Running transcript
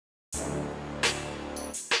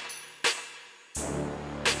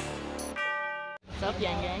What's up,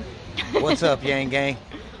 Yang Gang? What's up, Yang Gang?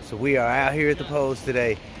 So we are out here at the polls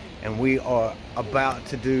today, and we are about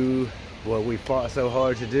to do what we fought so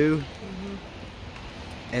hard to do.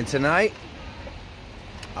 And tonight,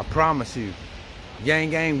 I promise you,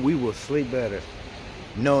 Yang Gang, we will sleep better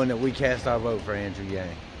knowing that we cast our vote for Andrew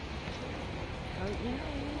Yang.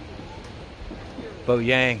 Vote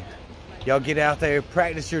Yang. Y'all get out there,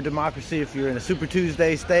 practice your democracy. If you're in a Super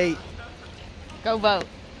Tuesday state, go vote.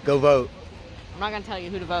 Go vote. I'm not gonna tell you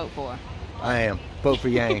who to vote for. I am. Vote for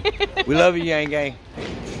Yang. We love you, Yang Gang. That's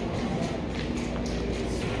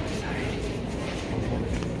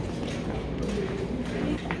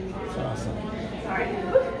awesome.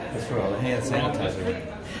 That's for all the hand sanitizer.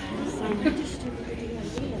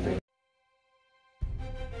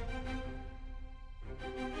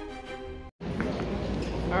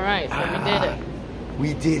 Alright, so we did it.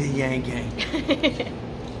 We did it, Yang Gang.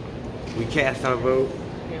 We cast our vote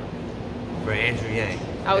for Andrew Yang.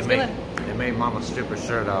 They made Mama strip her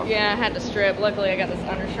shirt off. Yeah, I had to strip. Luckily, I got this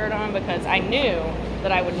undershirt on because I knew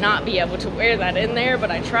that I would not be able to wear that in there, but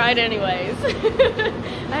I tried anyways. I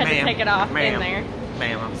had to take it off in there.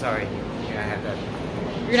 Ma'am, I'm sorry. Yeah, I had that.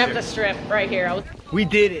 You're gonna have to strip right here. We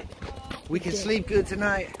did it. We can sleep good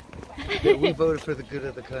tonight. That we voted for the good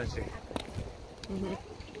of the country.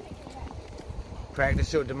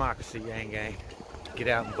 Practice your democracy, Yang Gang. Get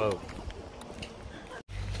out and vote.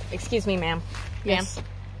 Excuse me, ma'am. Yes. Ma'am.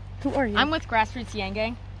 Who are you? I'm with Grassroots Yang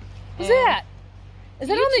Gang. Who's that? Is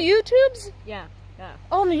that on the YouTubes? Yeah, yeah.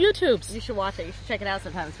 Oh, on the YouTubes. You should watch it. You should check it out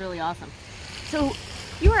sometime. It's really awesome. So,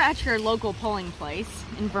 you are at your local polling place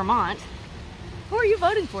in Vermont. Who are you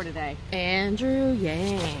voting for today? Andrew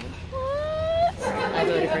Yang. What? I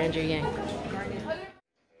voted for Andrew Yang.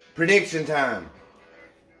 Prediction time.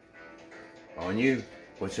 On you.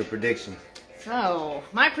 What's your prediction? So,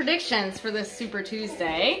 my predictions for this Super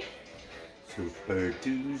Tuesday. Super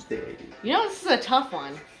Tuesday. You know, this is a tough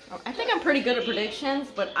one. I think I'm pretty good at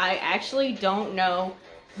predictions, but I actually don't know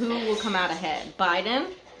who will come out ahead.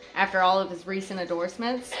 Biden, after all of his recent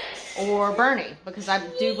endorsements, or Bernie, because I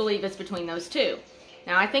do believe it's between those two.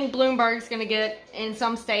 Now, I think Bloomberg's going to get, in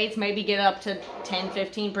some states, maybe get up to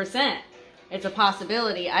 10-15%. It's a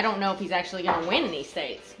possibility. I don't know if he's actually going to win in these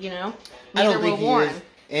states, you know? Neither will Warren.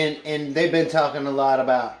 And they've been talking a lot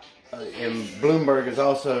about, and Bloomberg has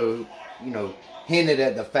also, you know, hinted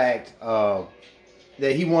at the fact that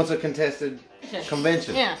he wants a contested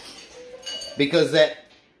convention. Yeah. Because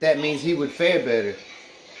that means he would fare better.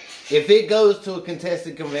 If it goes to a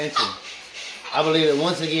contested convention, I believe that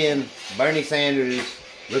once again, Bernie Sanders,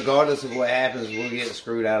 regardless of what happens, will get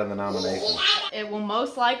screwed out of the nomination. It will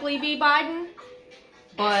most likely be Biden,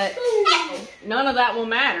 but none of that will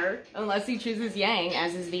matter unless he chooses Yang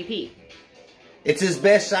as his VP. It's his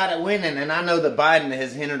best shot at winning, and I know that Biden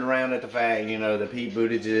has hinted around at the fact, you know, that Pete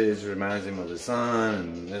Buttigieg reminds him of his son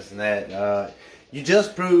and this and that. You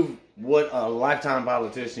just proved what a lifetime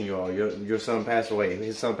politician you are. Your son passed away.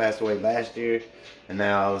 His son passed away last year, and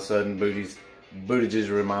now all of a sudden Buttigieg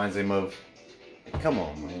reminds him of... Come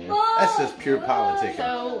on, man. That's just pure politics.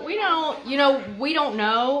 So, we don't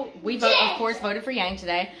know. We, of course, voted for Yang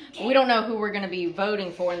today. But we don't know who we're going to be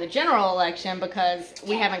voting for in the general election because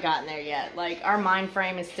we haven't gotten there yet. Like, our mind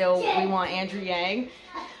frame is still, we want Andrew Yang.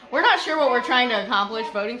 We're not sure what we're trying to accomplish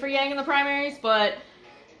voting for Yang in the primaries, but...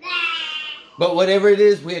 But whatever it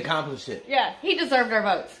is, we accomplished it. Yeah, he deserved our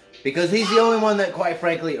votes. Because he's the only one that, quite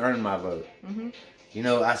frankly, earned my vote. You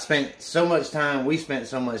know, we spent so much time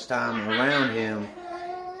around him.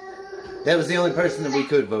 That was the only person that we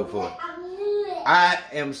could vote for. I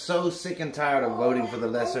am so sick and tired of voting for the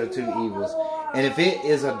lesser of two evils. And if it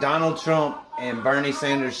is a Donald Trump and Bernie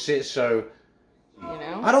Sanders shit show, you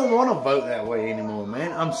know, I don't want to vote that way anymore,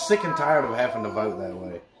 man. I'm sick and tired of having to vote that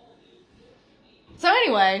way. So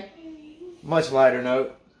anyway. Much lighter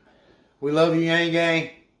note. We love you, Yang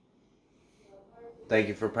Gang. Thank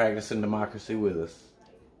you for practicing democracy with us.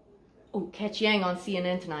 Oh, catch Yang on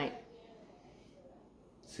CNN tonight.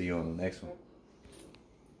 See you on the next one.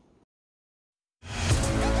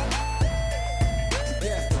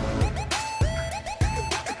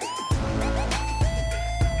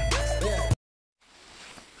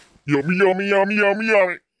 Yummy, yummy, yummy, yummy,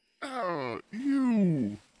 yummy.